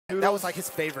That was like his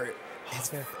favorite.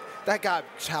 That got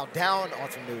chowed down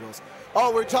on some noodles.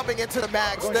 Oh, we're jumping into the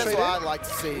max. That's what I'd like to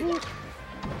see.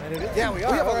 Yeah, we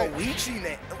are. We have a Luigi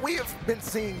name. We have been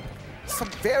seeing some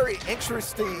very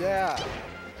interesting. Yeah.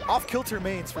 Off-kilter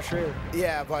mains for sure.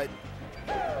 Yeah, but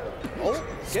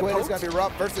Squid is going to be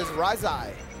rough versus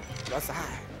Raiza. Raiza?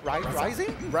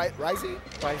 Raiza?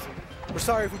 We're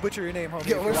sorry if we butcher your name, homie.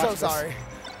 Yeah, we're so sorry.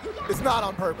 It's not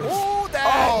on purpose. Oh,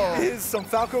 that is some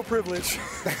Falco privilege.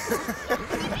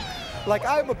 Like,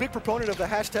 I'm a big proponent of the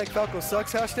hashtag Falco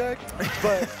sucks hashtag,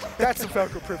 but that's some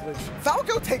Falco privilege.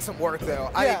 Falco takes some work,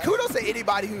 though. I mean, kudos to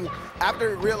anybody who,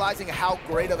 after realizing how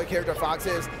great of a character Fox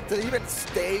is, to even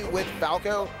stay with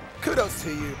Falco, kudos to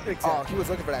you. Exactly. Oh, he was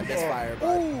looking for that misfire.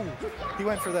 Ooh, he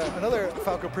went for that. Another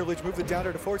Falco privilege, moved it down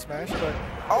to forward smash, but...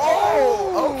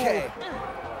 Oh, okay.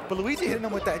 But Luigi hitting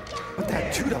him with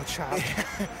that judo chop.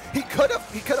 he could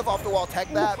have off the wall tech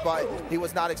that, but he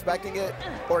was not expecting it,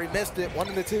 or he missed it. One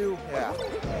of the two. Yeah.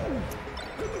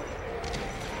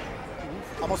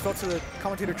 Almost fell to the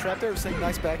commentator trap there, saying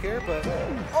nice back air, but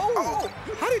how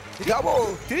did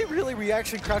did he really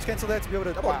reaction crouch cancel that to be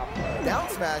able to down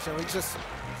smash, and we just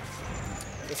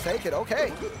take it.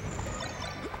 Okay.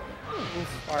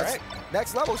 All right.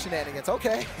 Next level shenanigans.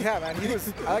 Okay. Yeah, man. He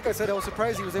was, like I said, I was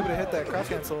surprised he was able to hit that crouch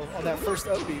cancel on that first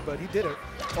up B, but he did it.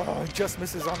 Oh, he just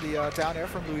misses on the down air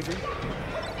from Luigi.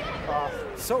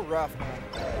 So rough, man.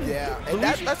 Yeah, and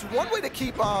that's one way to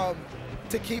keep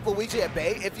Luigi at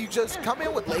bay. If you just come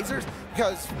in with lasers,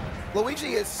 because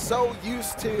Luigi is so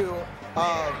used to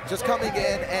just coming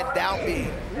in and down B,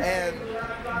 and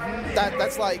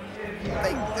that's like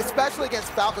especially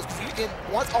against Falcons, because you can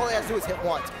once all they have to do is hit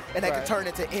once, and that can turn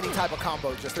into any type of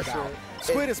combo just about. Sure.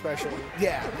 Squid especially.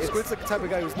 Yeah. Squid's the type of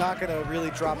guy who's not going to really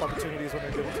drop opportunities when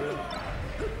they're given to him.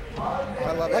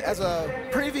 I love it. As a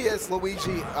previous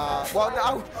Luigi, well,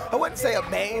 no, I wouldn't say a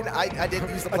main. I didn't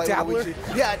use to play with Luigi.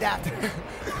 Yeah, adapter.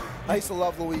 I used to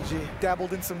love Luigi.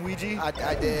 Dabbled in some Ouija.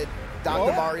 I did.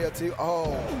 Dr. Mario too.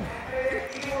 Oh.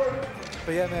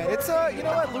 But yeah, man, it's you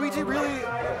know what, Luigi really,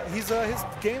 his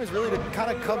game is really to kind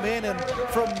of come in and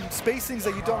from spacings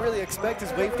that you don't really expect.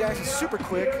 His wave dash is super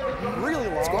quick, really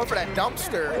long. He's going for that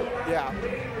dumpster. Yeah.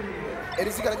 And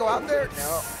is he gonna go out there?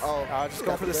 No. Oh, just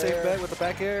going for the safe bet with the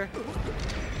back air.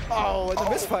 Oh, and the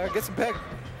misfire gets him back.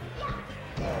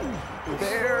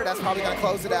 There, that's probably gonna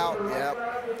close it out.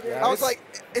 Yep. Yeah, I was like,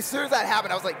 as soon as that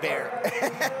happened, I was like, there.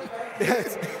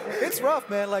 It's rough,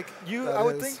 man. Like I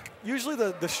would think usually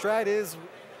the strat is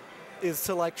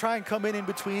to like try and come in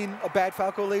between a bad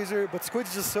Falco laser, but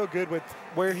Squid's just so good with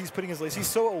where he's putting his laser. He's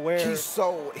so aware.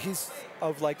 He's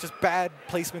of like just bad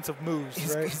placements of moves.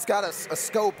 He's got a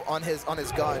scope on his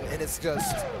gun, and it's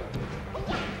just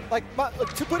like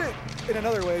to put it in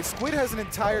another way, Squid has an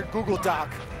entire Google Doc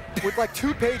with like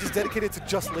 2 pages dedicated to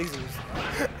just lasers.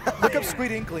 Look up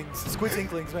Squid's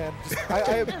Inklings, man.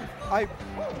 I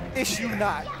issue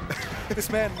not. This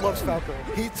man loves Falco.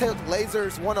 He took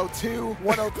lasers 102,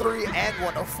 103, and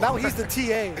 104. Now he's the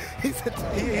TA.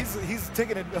 He's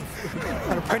taking an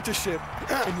apprenticeship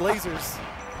in lasers.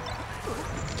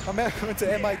 My man went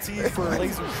to MIT for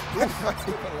lasers.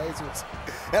 MIT for lasers.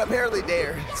 And apparently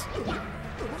dared.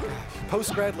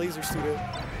 Post-grad laser student.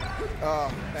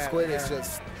 Oh, man, Squid is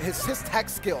just, his tech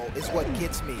skill is what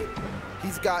gets me.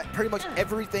 He's got pretty much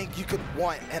everything you could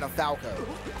want in a Falco.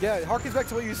 Yeah, it harkens back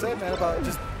to what you said, man, about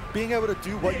just being able to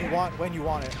do what you want when you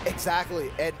want it. Exactly.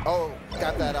 And,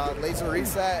 got that laser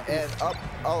reset and up.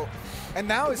 Oh. And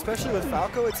now, especially with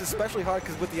Falco, it's especially hard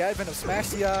because with the advent of Smash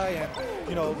DI and,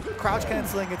 you know, crouch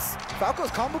canceling,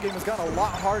 Falco's combo game has gotten a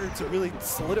lot harder to really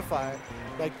solidify.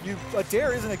 Like, a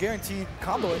dare isn't a guaranteed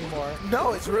combo anymore.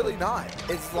 No, it's really not.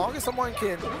 As long as someone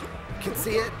can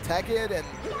see it, tech it, and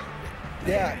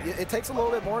yeah, it takes a little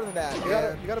bit more than that.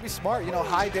 You gotta be smart. You know,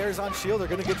 high dares on shield are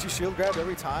gonna get you shield grabbed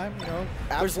every time. You know,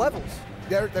 there's levels.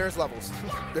 There's levels.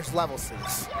 There's levels to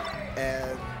this,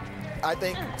 and I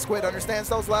think Squid understands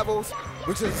those levels,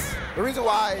 which is the reason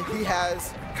why he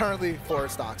has currently 4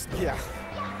 stocks. Yeah.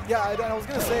 Yeah, I was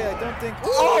going to say, I don't think...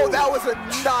 Oh, that was a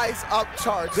nice up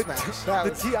charge smash.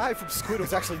 The TI from Squid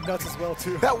was actually nuts as well,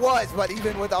 too. That was, but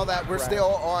even with all that, we're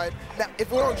still on... Now,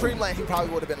 if we were on Dreamland, he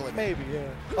probably would have been eliminated. Maybe, yeah.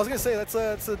 I was going to say, that's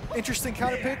an interesting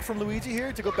counter pick from Luigi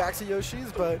here to go back to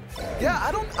Yoshi's, but... Yeah,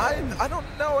 I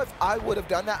don't know if I would have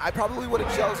done that. I probably would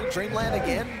have chosen Dreamland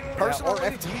again, personally. Yeah,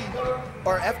 or FD.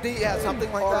 Or FD, yeah,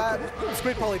 something like that.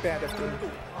 Squid probably banned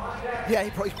FD. Yeah,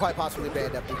 he quite possibly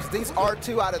banned FD, because these are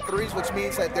 2 out of 3s, which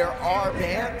means that there are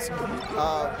bans. 3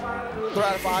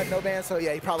 out of 5, no bans. So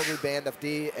yeah, he probably banned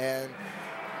FD and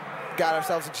got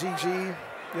ourselves a GG.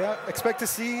 Yeah, expect to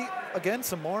see again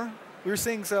some more. We were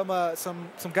seeing some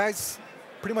guys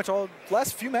pretty much all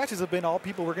last few matches have been all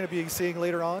people we're going to be seeing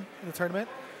later on in the tournament.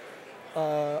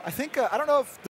 I think I don't know if